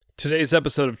Today's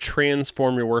episode of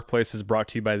Transform Your Workplace is brought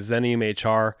to you by Xenium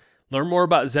HR. Learn more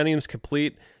about Xenium's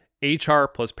complete HR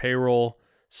plus payroll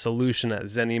solution at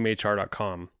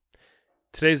xeniumhr.com.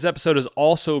 Today's episode is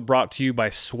also brought to you by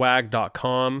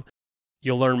swag.com.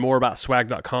 You'll learn more about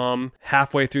swag.com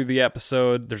halfway through the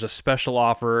episode. There's a special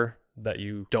offer that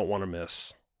you don't want to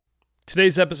miss.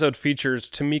 Today's episode features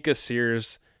Tamika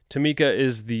Sears. Tamika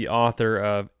is the author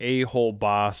of A-Hole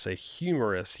Boss, a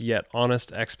humorous yet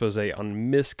honest expose on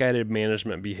misguided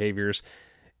management behaviors.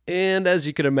 And as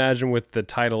you can imagine with the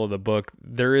title of the book,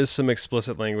 there is some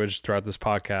explicit language throughout this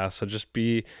podcast. So just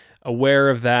be aware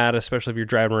of that, especially if you're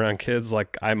driving around kids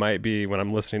like I might be when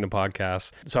I'm listening to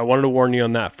podcasts. So I wanted to warn you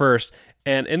on that first.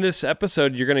 And in this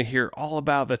episode, you're going to hear all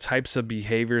about the types of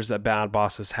behaviors that bad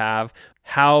bosses have,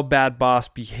 how bad boss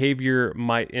behavior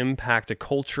might impact a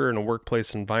culture and a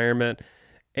workplace environment,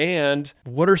 and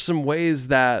what are some ways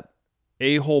that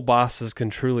a-hole bosses can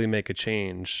truly make a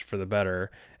change for the better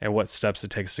and what steps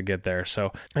it takes to get there.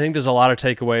 So I think there's a lot of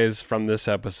takeaways from this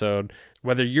episode,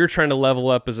 whether you're trying to level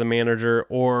up as a manager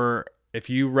or if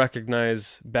you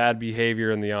recognize bad behavior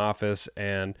in the office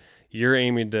and you're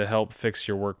aiming to help fix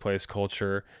your workplace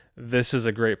culture, this is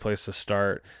a great place to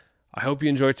start. I hope you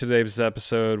enjoyed today's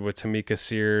episode with Tamika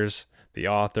Sears, the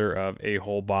author of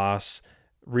A-Hole Boss.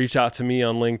 Reach out to me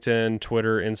on LinkedIn,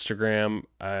 Twitter, Instagram.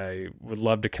 I would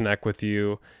love to connect with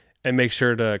you, and make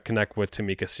sure to connect with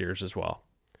Tamika Sears as well.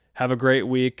 Have a great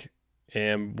week,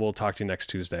 and we'll talk to you next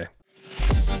Tuesday.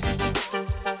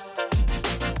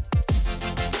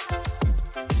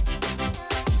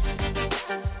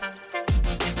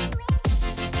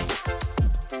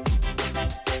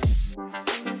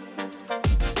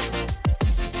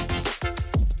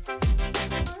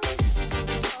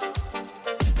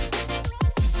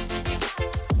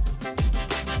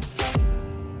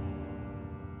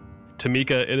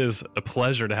 Tamika, it is a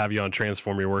pleasure to have you on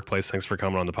Transform Your Workplace. Thanks for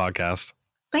coming on the podcast.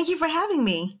 Thank you for having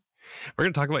me. We're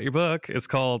going to talk about your book. It's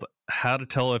called How to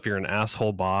Tell If You're an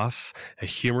Asshole Boss, a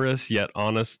humorous yet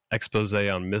honest expose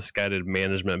on misguided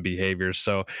management behaviors.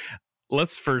 So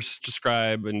let's first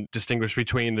describe and distinguish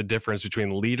between the difference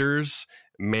between leaders,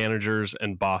 managers,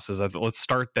 and bosses. Let's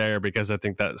start there because I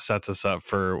think that sets us up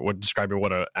for describing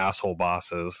what an asshole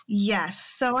boss is. Yes.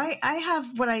 So I have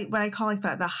what I call like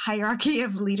the hierarchy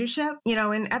of leadership,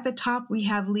 and at the top we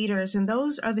have leaders, and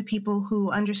those are the people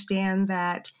who understand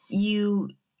that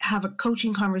you have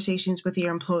coaching conversations with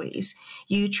your employees.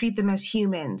 You treat them as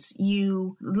humans.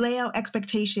 You lay out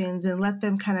expectations and let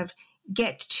them kind of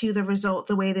get to the result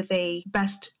the way that they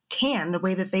best can, the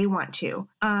way that they want to.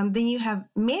 Then you have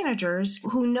managers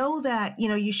who know that,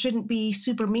 you shouldn't be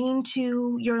super mean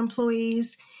to your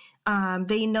employees.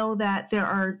 They know that there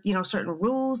are, certain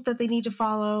rules that they need to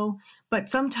follow, but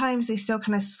sometimes they still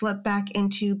kind of slip back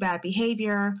into bad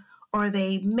behavior, or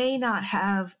they may not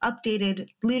have updated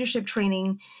leadership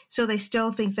training. So they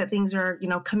still think that things are,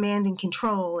 command and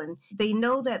control, and they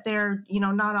know that they're,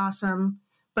 not awesome,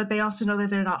 but they also know that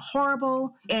they're not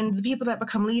horrible. And the people that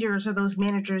become leaders are those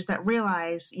managers that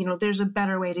realize, there's a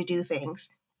better way to do things.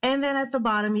 And then at the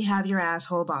bottom, you have your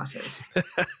asshole bosses.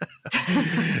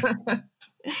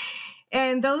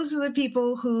 And those are the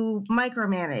people who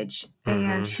micromanage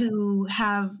and who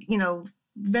have,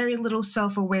 very little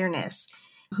self-awareness,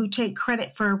 who take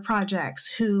credit for projects,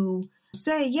 who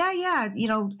say, yeah,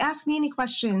 ask me any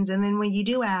questions. And then when you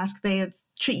do ask, they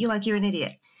treat you like you're an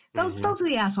idiot. Those are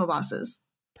the asshole bosses.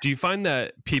 Do you find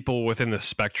that people within the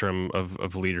spectrum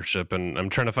of leadership, and I'm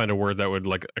trying to find a word that would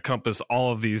like encompass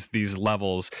all of these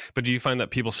levels, but do you find that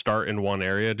people start in one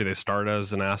area? Do they start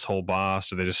as an asshole boss?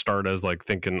 Do they just start as like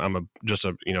thinking I'm just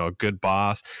a good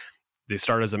boss? They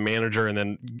start as a manager and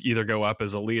then either go up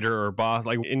as a leader or boss?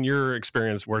 Like in your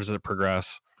experience, where does it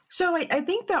progress? So I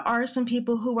think there are some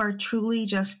people who are truly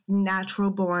just natural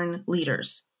born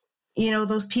leaders.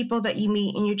 Those people that you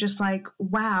meet and you're just like,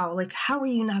 wow, like, how are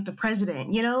you not the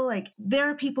president? Like there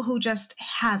are people who just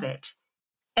have it.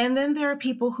 And then there are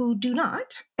people who do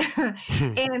not.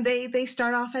 And they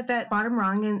start off at that bottom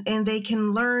rung and they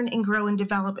can learn and grow and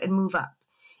develop and move up.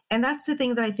 And that's the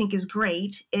thing that I think is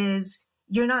great is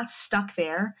you're not stuck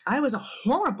there. I was a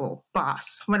horrible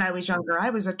boss when I was younger. I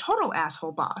was a total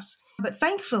asshole boss. But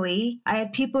thankfully, I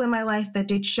had people in my life that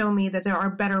did show me that there are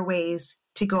better ways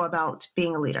to go about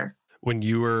being a leader. When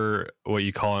you were what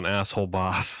you call an asshole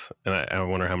boss, and I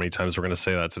wonder how many times we're going to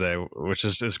say that today, which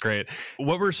is great.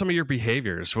 What were some of your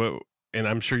behaviors? And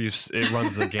I'm sure it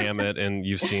runs the gamut, and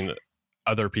you've seen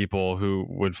other people who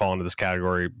would fall into this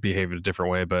category behave in a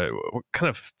different way. But what kind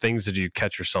of things did you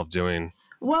catch yourself doing?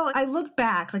 Well, I look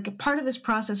back, like a part of this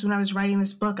process when I was writing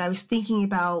this book, I was thinking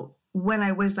about when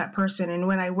I was that person and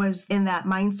when I was in that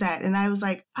mindset. And I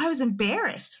was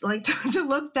embarrassed, like to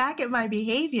look back at my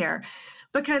behavior,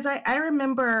 because I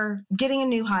remember getting a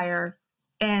new hire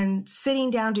and sitting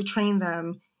down to train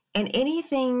them, and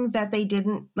anything that they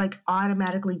didn't like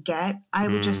automatically get, I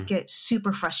would just get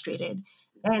super frustrated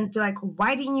and be like,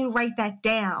 why didn't you write that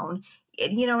down?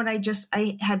 And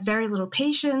I had very little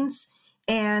patience,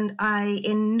 and I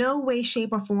in no way,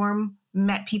 shape, or form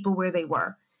met people where they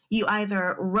were. You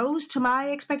either rose to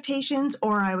my expectations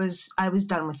or I was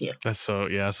done with you. That's so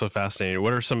fascinating.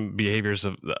 What are some behaviors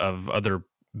of other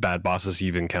bad bosses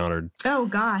you've encountered? Oh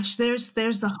gosh, there's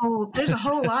a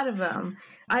whole lot of them.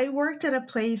 I worked at a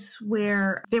place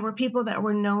where there were people that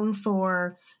were known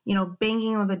for,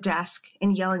 banging on the desk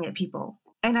and yelling at people.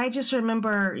 And I just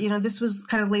remember, this was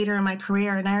kind of later in my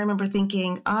career, and I remember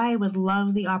thinking, I would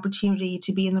love the opportunity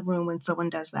to be in the room when someone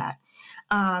does that.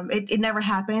 It never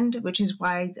happened, which is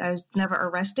why I was never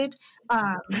arrested.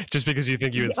 Just because you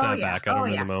think you would snap back at them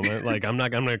in the moment, like I'm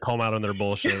going to call them out on their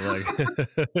bullshit. Like,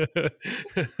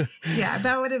 yeah,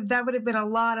 that would have been a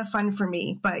lot of fun for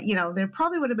me. But there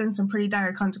probably would have been some pretty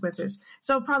dire consequences.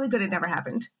 So probably good it never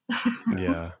happened.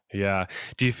 Yeah.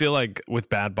 Do you feel like with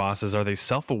bad bosses, are they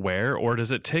self-aware, or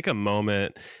does it take a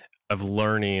moment of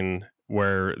learning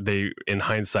where they, in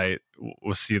hindsight,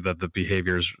 will see that the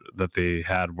behaviors that they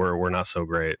had were not so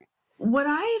great? What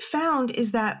I found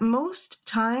is that most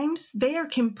times they are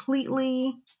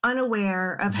completely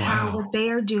unaware of how what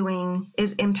they are doing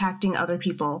is impacting other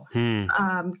people.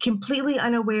 Completely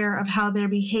unaware of how their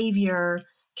behavior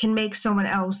can make someone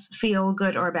else feel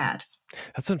good or bad.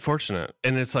 That's unfortunate.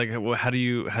 And it's like, well, how do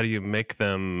you make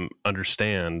them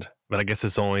understand? But I guess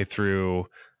it's only through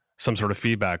some sort of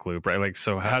feedback loop, right? Like,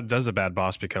 so how does a bad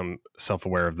boss become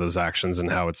self-aware of those actions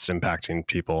and how it's impacting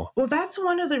people? Well, that's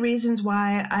one of the reasons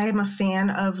why I am a fan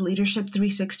of Leadership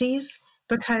 360s,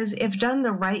 because if done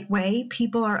the right way,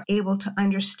 people are able to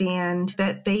understand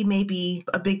that they may be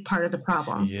a big part of the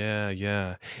problem.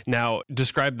 Yeah. Now,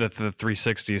 describe the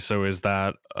 360. So is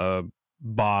that a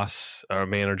boss or a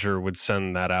manager would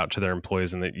send that out to their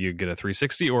employees and that you get a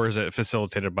 360, or is it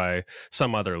facilitated by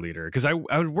some other leader? Because I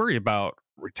would worry about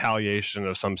retaliation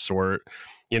of some sort,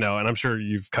 and I'm sure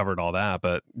you've covered all that,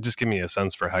 but just give me a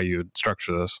sense for how you would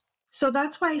structure this. So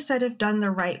that's why I said if done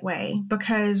the right way,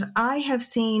 because I have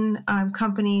seen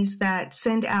companies that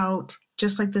send out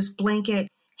just like this blanket,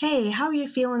 hey, how are you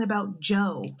feeling about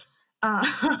Joe?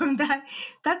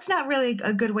 That's not really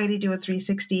a good way to do a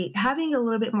 360. Having a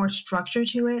little bit more structure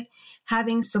to it,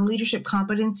 having some leadership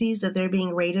competencies that they're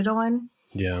being rated on.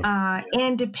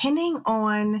 And depending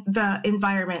on the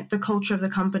environment, the culture of the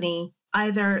company,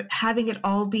 either having it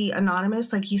all be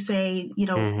anonymous, like you say,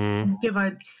 give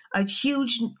a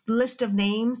huge list of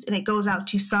names and it goes out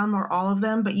to some or all of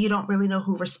them, but you don't really know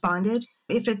who responded.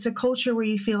 If it's a culture where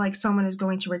you feel like someone is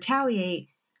going to retaliate,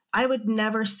 I would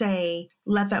never say,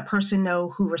 let that person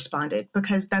know who responded,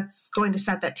 because that's going to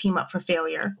set that team up for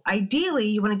failure. Ideally,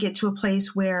 you want to get to a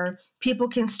place where people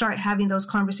can start having those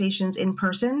conversations in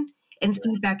person and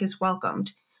feedback is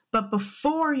welcomed. But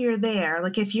before you're there,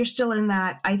 like if you're still in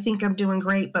that, I think I'm doing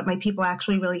great, but my people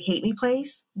actually really hate me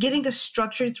place, getting a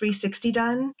structured 360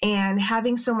 done and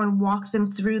having someone walk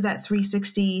them through that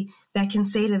 360 that can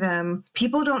say to them,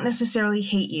 people don't necessarily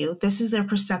hate you. This is their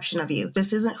perception of you.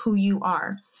 This isn't who you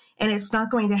are. And it's not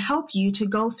going to help you to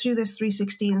go through this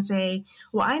 360 and say,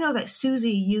 well, I know that Susie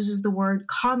uses the word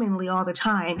commonly all the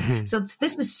time. So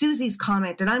this is Susie's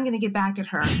comment and I'm going to get back at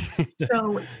her.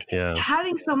 So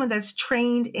having someone that's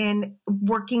trained in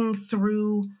working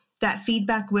through that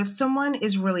feedback with someone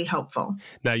is really helpful.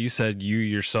 Now, you said you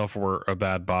yourself were a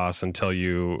bad boss until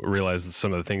you realized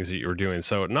some of the things that you were doing.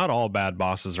 So not all bad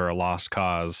bosses are a lost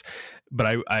cause.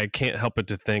 But I can't help but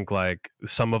to think like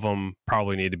some of them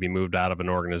probably need to be moved out of an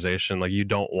organization. Like you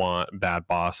don't want bad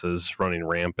bosses running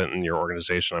rampant in your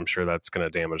organization. I'm sure that's going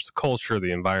to damage the culture,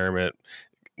 the environment,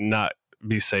 not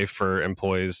be safe for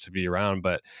employees to be around.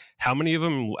 But how many of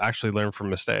them actually learn from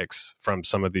mistakes from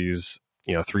some of these,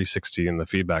 360 and the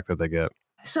feedback that they get?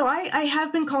 So I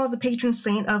have been called the patron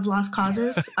saint of lost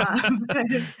causes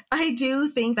because I do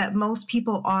think that most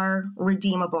people are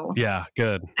redeemable. Yeah,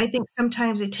 good. I think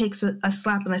sometimes it takes a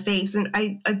slap in the face. And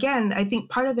I think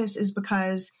part of this is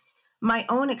because my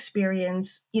own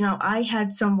experience, I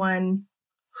had someone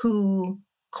who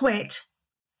quit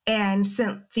and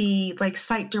sent the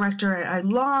site director a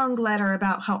long letter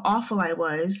about how awful I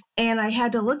was. And I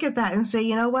had to look at that and say,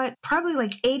 you know what, probably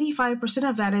 85%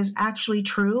 of that is actually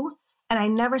true. And I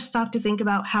never stopped to think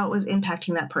about how it was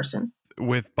impacting that person.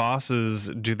 with bosses,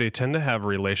 do they tend to have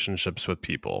relationships with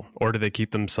people, or do they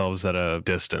keep themselves at a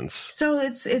distance? So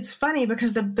it's funny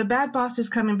because the bad bosses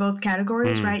come in both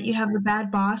categories, right? You have the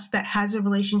bad boss that has a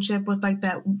relationship with like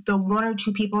the one or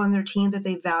two people on their team that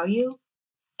they value,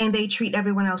 and they treat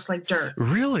everyone else like dirt.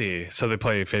 Really? So they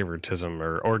play favoritism,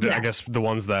 or Yes. I guess the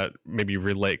ones that maybe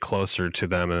relate closer to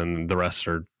them and the rest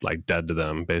are like dead to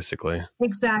them, basically.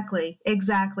 Exactly.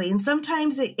 And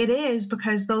sometimes it is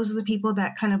because those are the people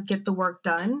that kind of get the work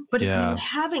done. But if you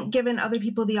haven't given other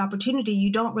people the opportunity,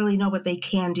 you don't really know what they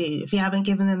can do if you haven't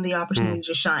given them the opportunity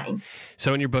to shine.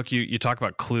 So in your book, you talk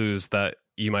about clues that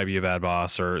you might be a bad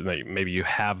boss, or that maybe you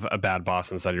have a bad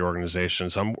boss inside your organization.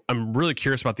 So I'm really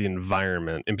curious about the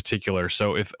environment in particular.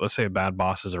 So if, let's say, a bad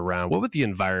boss is around, what would the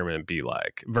environment be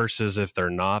like versus if they're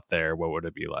not there? What would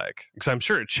it be like? Because I'm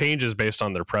sure it changes based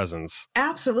on their presence.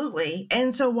 Absolutely.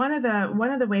 And so one of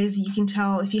the ways you can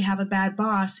tell if you have a bad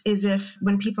boss is if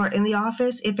when people are in the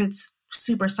office, if it's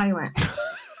super silent.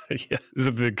 Yeah,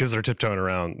 because they're tiptoeing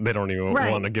around. They don't even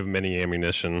want to give them any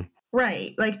ammunition.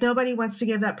 Right. Like nobody wants to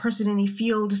give that person any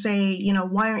fuel to say, you know,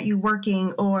 why aren't you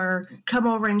working, or come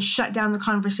over and shut down the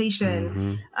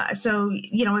conversation. So,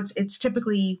 you know, it's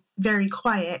typically very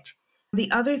quiet. The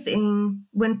other thing,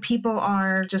 when people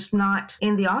are just not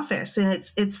in the office, and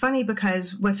it's funny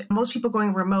because with most people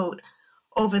going remote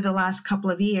over the last couple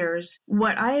of years,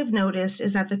 what I have noticed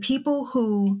is that the people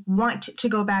who want to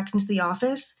go back into the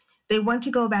office, they want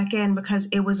to go back in because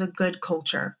it was a good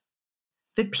culture.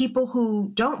 The people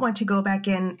who don't want to go back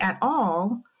in at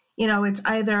all, you know, it's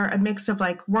either a mix of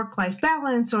like work-life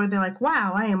balance, or they're like,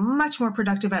 wow, I am much more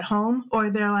productive at home. Or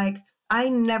they're like, I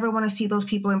never want to see those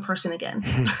people in person again.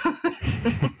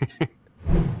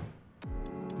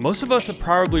 Most of us have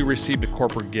probably received a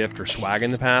corporate gift or swag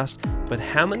in the past, but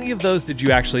how many of those did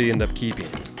you actually end up keeping?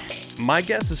 My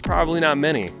guess is probably not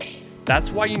many.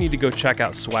 That's why you need to go check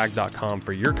out swag.com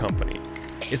for your company.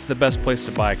 It's the best place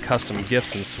to buy custom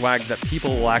gifts and swag that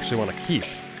people will actually want to keep.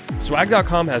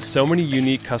 Swag.com has so many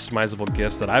unique customizable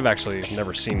gifts that I've actually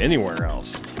never seen anywhere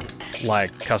else.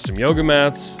 Like custom yoga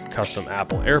mats, custom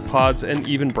Apple AirPods, and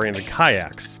even branded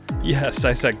kayaks. Yes,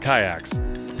 I said kayaks.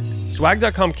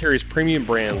 Swag.com carries premium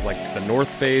brands like the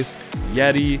North Face,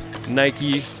 Yeti,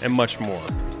 Nike, and much more.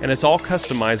 And it's all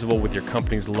customizable with your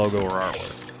company's logo or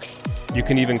artwork. You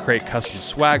can even create custom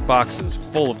swag boxes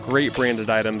full of great branded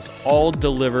items, all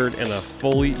delivered in a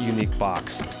fully unique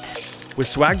box. With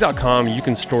swag.com, you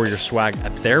can store your swag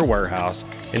at their warehouse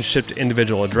and ship to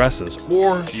individual addresses,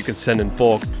 or you can send in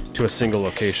bulk to a single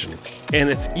location. And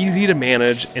it's easy to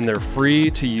manage in their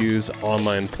free-to-use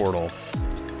online portal.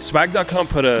 Swag.com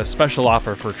put a special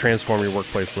offer for Transform Your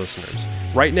Workplace listeners.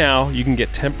 Right now, you can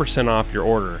get 10% off your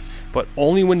order, but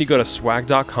only when you go to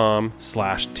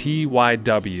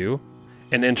swag.com/TYW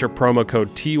and enter promo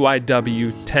code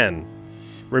TYW10.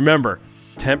 Remember,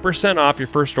 10% off your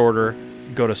first order.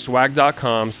 Go to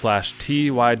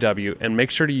swag.com/TYW and make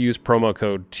sure to use promo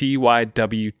code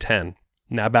TYW10.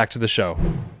 Now back to the show.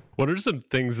 What are some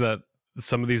things that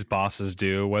some of these bosses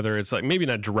do, whether it's like maybe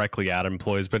not directly at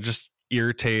employees, but just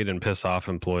irritate and piss off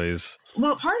employees?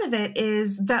 Well, part of it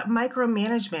is that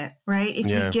micromanagement, right? If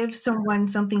you give someone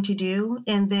something to do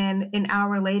and then an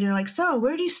hour later, like, so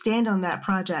where do you stand on that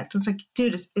project? It's like,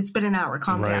 dude, it's been an hour,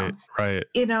 calm down. Right.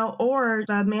 You know, or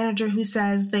the manager who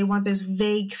says they want this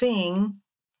vague thing,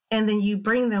 and then you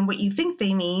bring them what you think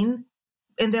they mean,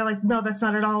 and they're like, no, that's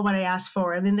not at all what I asked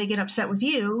for. And then they get upset with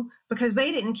you because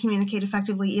they didn't communicate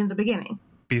effectively in the beginning.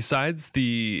 Besides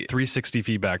the 360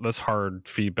 feedback, that's hard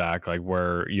feedback, like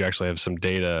where you actually have some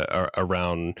data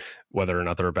around whether or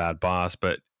not they're a bad boss.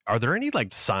 But are there any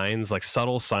like signs, like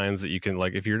subtle signs that you can,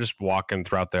 like if you're just walking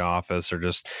throughout the office or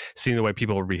just seeing the way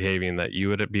people are behaving, that you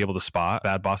would be able to spot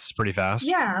bad bosses pretty fast?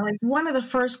 Yeah, like one of the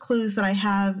first clues that I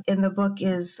have in the book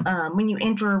is when you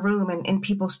enter a room and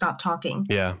people stop talking.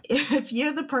 Yeah. If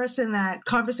you're the person that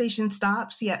conversation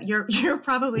stops, you're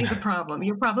probably the problem.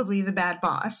 You're probably the bad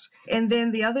boss. And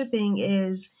then the other thing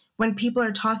is when people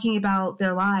are talking about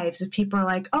their lives, if people are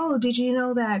like, oh, did you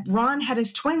know that Ron had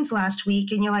his twins last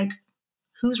week? And you're like,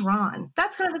 who's Ron?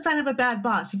 That's kind of a sign of a bad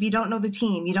boss. If you don't know the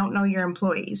team, you don't know your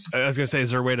employees. I was going to say, is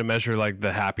there a way to measure like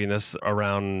the happiness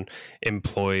around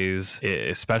employees,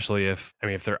 especially if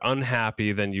they're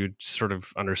unhappy, then you sort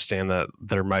of understand that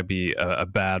there might be a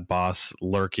bad boss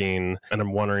lurking. And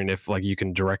I'm wondering if like you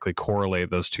can directly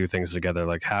correlate those two things together,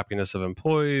 like happiness of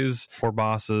employees or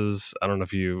bosses. I don't know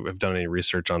if you have done any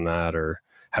research on that or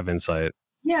have insight.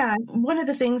 Yeah, one of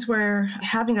the things where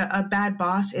having a bad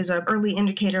boss is an early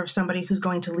indicator of somebody who's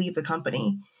going to leave the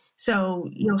company. So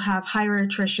you'll have higher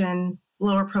attrition,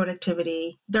 lower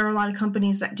productivity. There are a lot of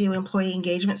companies that do employee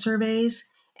engagement surveys,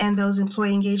 And those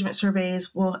employee engagement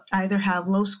surveys will either have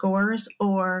low scores,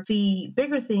 or the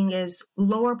bigger thing is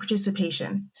lower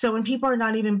participation. So when people are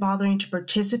not even bothering to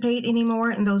participate anymore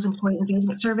in those employee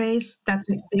engagement surveys, that's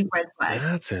a big red flag.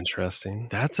 That's interesting.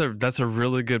 That's a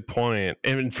really good point.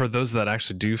 And for those that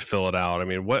actually do fill it out, I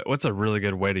mean, what's a really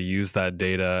good way to use that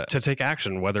data to take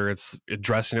action, whether it's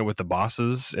addressing it with the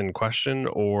bosses in question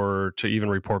or to even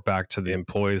report back to the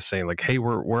employees saying like, hey,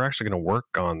 we're actually going to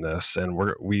work on this and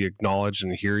we acknowledge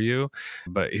and hear you,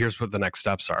 but here's what the next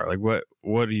steps are. Like,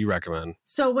 what do you recommend?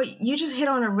 So what you just hit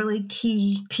on a really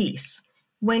key piece.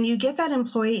 When you get that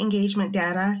employee engagement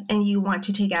data and you want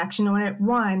to take action on it,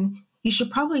 one, you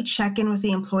should probably check in with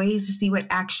the employees to see what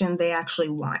action they actually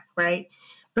want, right?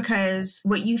 Because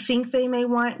what you think they may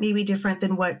want may be different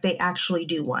than what they actually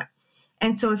do want.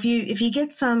 And so if you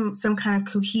get some kind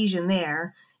of cohesion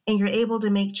there and you're able to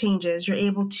make changes, you're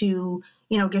able to,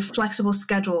 give flexible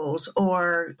schedules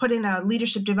or put in a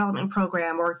leadership development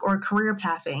program or career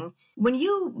pathing. When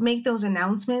you make those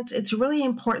announcements, it's really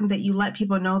important that you let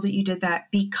people know that you did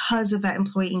that because of that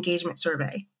employee engagement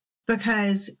survey.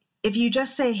 Because if you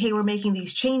just say, hey, we're making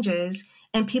these changes,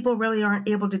 and people really aren't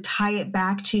able to tie it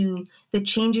back to the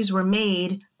changes were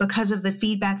made because of the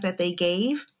feedback that they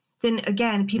gave, then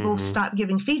again, people stop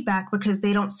giving feedback because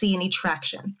they don't see any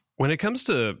traction. When it comes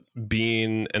to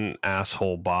being an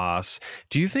asshole boss,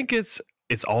 do you think it's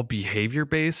all behavior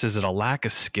based? Is it a lack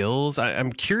of skills?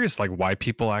 I'm curious, like, why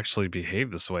people actually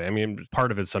behave this way. I mean,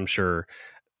 part of it's, I'm sure,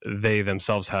 they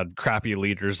themselves had crappy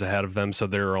leaders ahead of them, so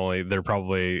they're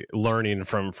probably learning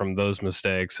from those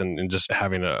mistakes and just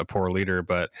having a poor leader.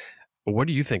 But what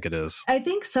do you think it is? I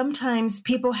think sometimes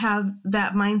people have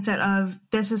that mindset of,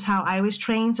 this is how I was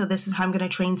trained, so this is how I'm going to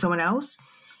train someone else.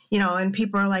 And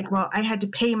people are like, well, I had to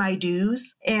pay my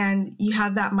dues. And you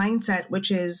have that mindset, which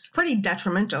is pretty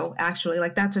detrimental, actually.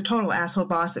 Like, that's a total asshole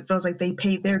boss that feels like they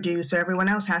paid their dues, so everyone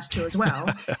else has to as well.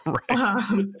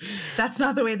 Right. That's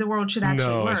not the way the world should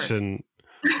actually work. No, it shouldn't.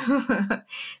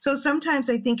 So sometimes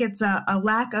I think it's a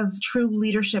lack of true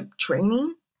leadership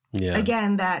training. Yeah.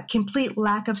 Again, that complete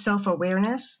lack of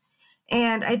self-awareness.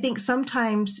 And I think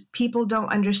sometimes people don't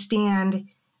understand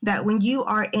that when you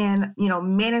are in,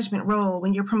 management role,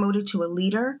 when you're promoted to a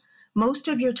leader, most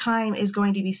of your time is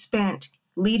going to be spent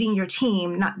leading your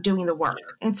team, not doing the work.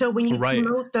 And so when you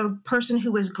promote the person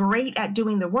who is great at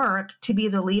doing the work to be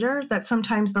the leader, that's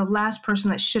sometimes the last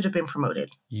person that should have been promoted.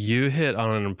 You hit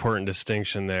on an important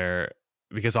distinction there,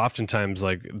 because oftentimes,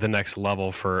 like, the next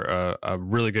level for a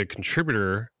really good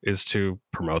contributor is to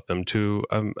promote them to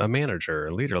a manager,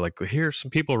 a leader. Like, here's some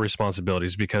people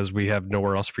responsibilities because we have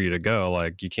nowhere else for you to go.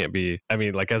 Like, you can't be,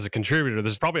 as a contributor,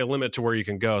 there's probably a limit to where you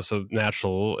can go. So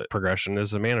natural progression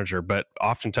is a manager, but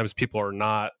oftentimes people are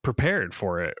not prepared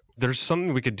for it. There's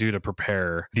something we could do to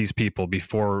prepare these people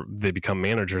before they become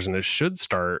managers. And it should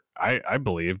start, I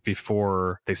believe,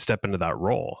 before they step into that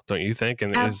role. Don't you think?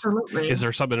 And Absolutely. Is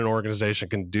there something an organization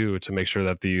can do to make sure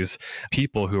that these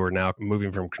people who are now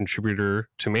moving from contributor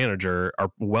to manager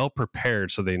are well prepared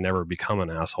so they never become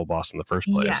an asshole boss in the first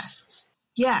place?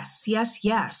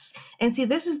 Yes. And see,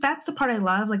 that's the part I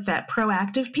love, like that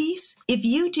proactive piece. If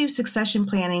you do succession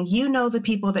planning, the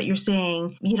people that you're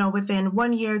saying, within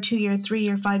 1 year, 2 year, 3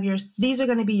 year, 5 years, these are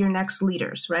going to be your next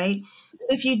leaders, right?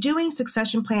 So if you're doing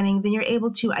succession planning, then you're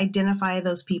able to identify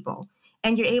those people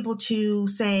and you're able to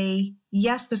say,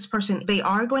 yes, this person, they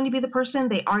are going to be the person,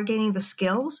 they are gaining the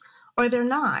skills, or they're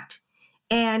not.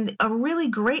 And a really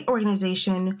great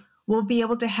organization will be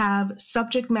able to have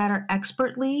subject matter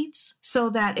expert leads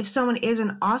so that if someone is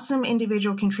an awesome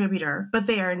individual contributor, but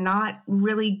they are not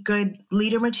really good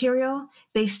leader material,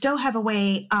 they still have a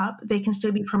way up. They can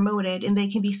still be promoted and they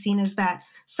can be seen as that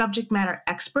subject matter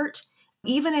expert.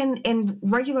 Even in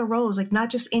regular roles, like not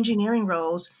just engineering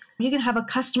roles, you can have a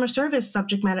customer service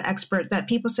subject matter expert that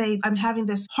people say, I'm having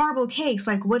this horrible case,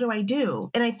 like, what do I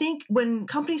do? And I think when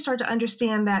companies start to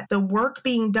understand that the work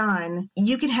being done,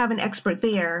 you can have an expert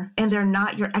there and they're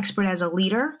not your expert as a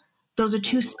leader. Those are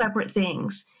two separate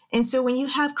things. And so when you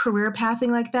have career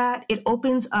pathing like that, it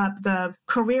opens up the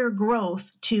career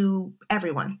growth to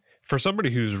everyone. For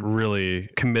somebody who's really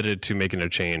committed to making a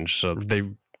change, so they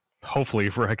hopefully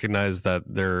recognize that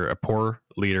they're a poor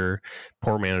leader,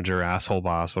 poor manager, asshole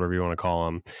boss, whatever you want to call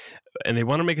them, and they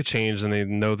want to make a change and they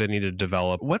know they need to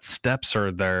develop. What steps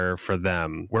are there for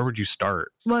them? Where would you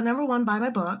start? Well, number one, buy my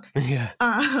book. Yeah.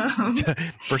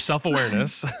 For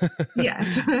self-awareness.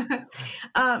 Yes.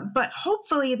 But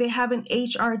hopefully they have an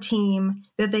HR team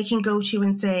that they can go to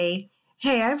and say,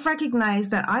 hey, I've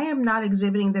recognized that I am not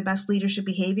exhibiting the best leadership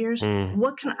behaviors.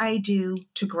 What can I do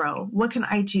to grow? What can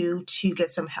I do to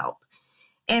get some help?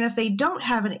 And if they don't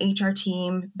have an HR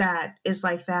team that is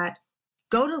like that,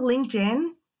 go to LinkedIn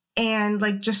and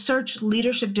like just search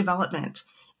leadership development.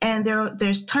 And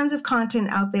there's tons of content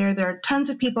out there. There are tons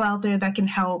of people out there that can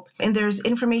help. And there's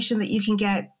information that you can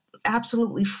get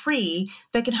absolutely free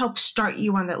that can help start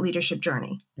you on that leadership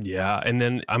journey. Yeah. And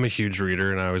then I'm a huge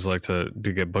reader and I always like to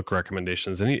get book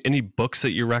recommendations. Any books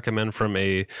that you recommend from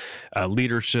a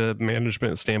leadership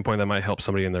management standpoint that might help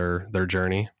somebody in their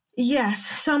journey?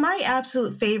 Yes. So my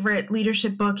absolute favorite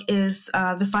leadership book is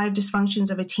The 5 Dysfunctions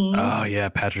of a Team. Oh, yeah.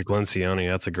 Patrick Lencioni.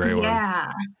 That's a great one.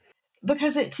 Yeah.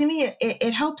 Because to me,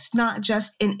 it helps not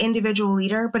just an individual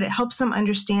leader, but it helps them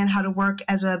understand how to work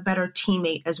as a better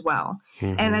teammate as well.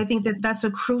 Mm-hmm. And I think that that's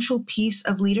a crucial piece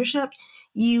of leadership.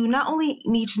 You not only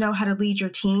need to know how to lead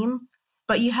your team,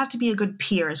 but you have to be a good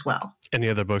peer as well. Any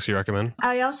other books you recommend?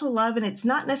 I also love, and it's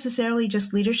not necessarily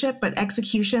just leadership, but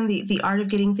execution, the art of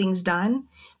getting things done.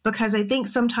 Because I think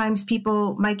sometimes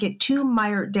people might get too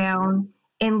mired down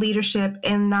in leadership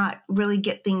and not really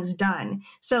get things done.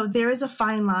 So there is a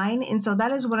fine line. And so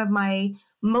that is one of my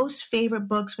most favorite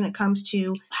books when it comes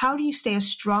to how do you stay a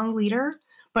strong leader,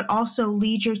 but also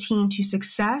lead your team to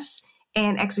success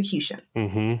and execution.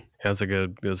 Mm-hmm. That's a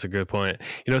good point.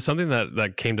 Something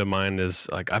that came to mind is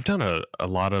like, I've done a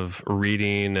lot of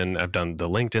reading and I've done the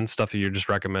LinkedIn stuff that you just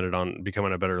recommended on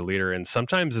becoming a better leader. And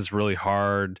sometimes it's really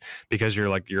hard because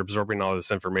you're absorbing all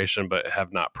this information, but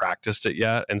have not practiced it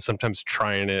yet. And sometimes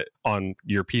trying it on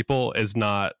your people is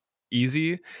not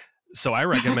easy. So I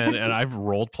recommend, and I've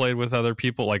role played with other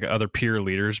people, like other peer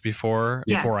leaders before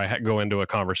I go into a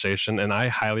conversation. And I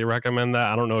highly recommend that.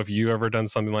 I don't know if you ever done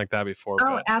something like that before.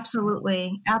 Oh,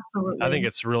 absolutely. Absolutely. I think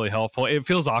it's really helpful. It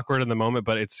feels awkward in the moment,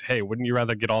 but it's, hey, wouldn't you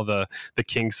rather get all the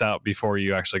kinks out before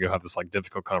you actually go have this like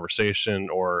difficult conversation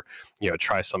or,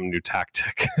 try some new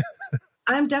tactic?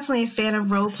 I'm definitely a fan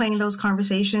of role playing those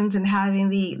conversations and having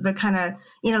the kind of,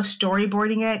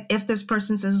 storyboarding it. If this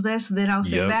person says this, then I'll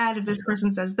say that. If this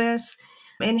person says this,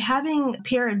 and having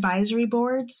peer advisory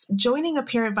boards, joining a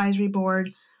peer advisory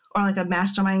board or like a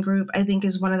mastermind group, I think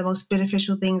is one of the most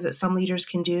beneficial things that some leaders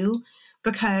can do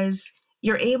because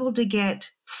you're able to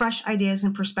get fresh ideas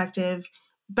and perspective,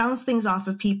 bounce things off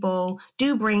of people,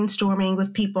 do brainstorming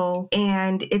with people.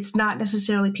 And it's not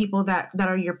necessarily people that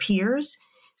are your peers.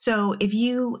 So if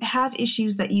you have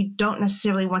issues that you don't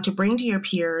necessarily want to bring to your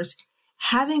peers,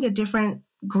 having a different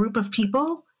group of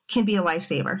people can be a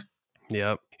lifesaver.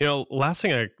 Yep. Last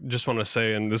thing I just want to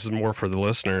say, and this is more for the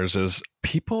listeners, is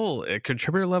people at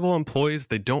contributor level employees,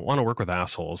 they don't want to work with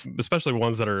assholes, especially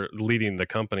ones that are leading the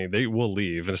company. They will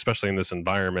leave. And especially in this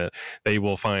environment, they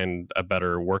will find a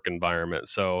better work environment.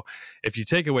 So if you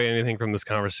take away anything from this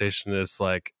conversation, it's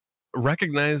like,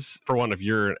 recognize, for one, if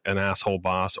you're an asshole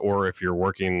boss or if you're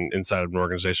working inside of an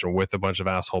organization with a bunch of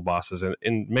asshole bosses,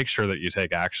 and make sure that you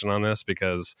take action on this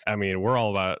because, we're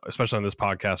all about, especially on this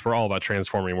podcast, we're all about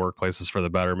transforming workplaces for the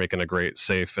better, making a great,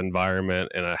 safe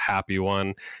environment and a happy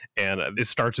one. And it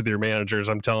starts with your managers.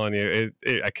 I'm telling you,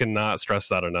 I cannot stress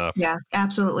that enough. Yeah,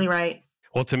 absolutely right.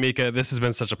 Well, Tamika, this has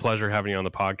been such a pleasure having you on the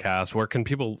podcast. Where can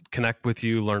people connect with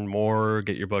you, learn more,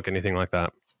 get your book, anything like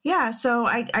that? Yeah, so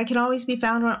I can always be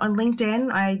found on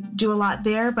LinkedIn. I do a lot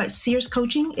there, but Sears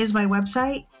Coaching is my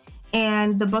website.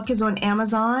 And the book is on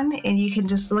Amazon, and you can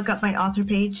just look up my author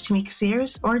page, Tamika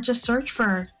Sears, or just search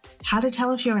for How to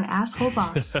Tell If You're an Asshole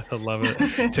Boss. I love it.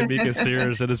 Tamika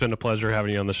Sears, it has been a pleasure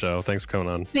having you on the show. Thanks for coming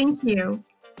on. Thank you.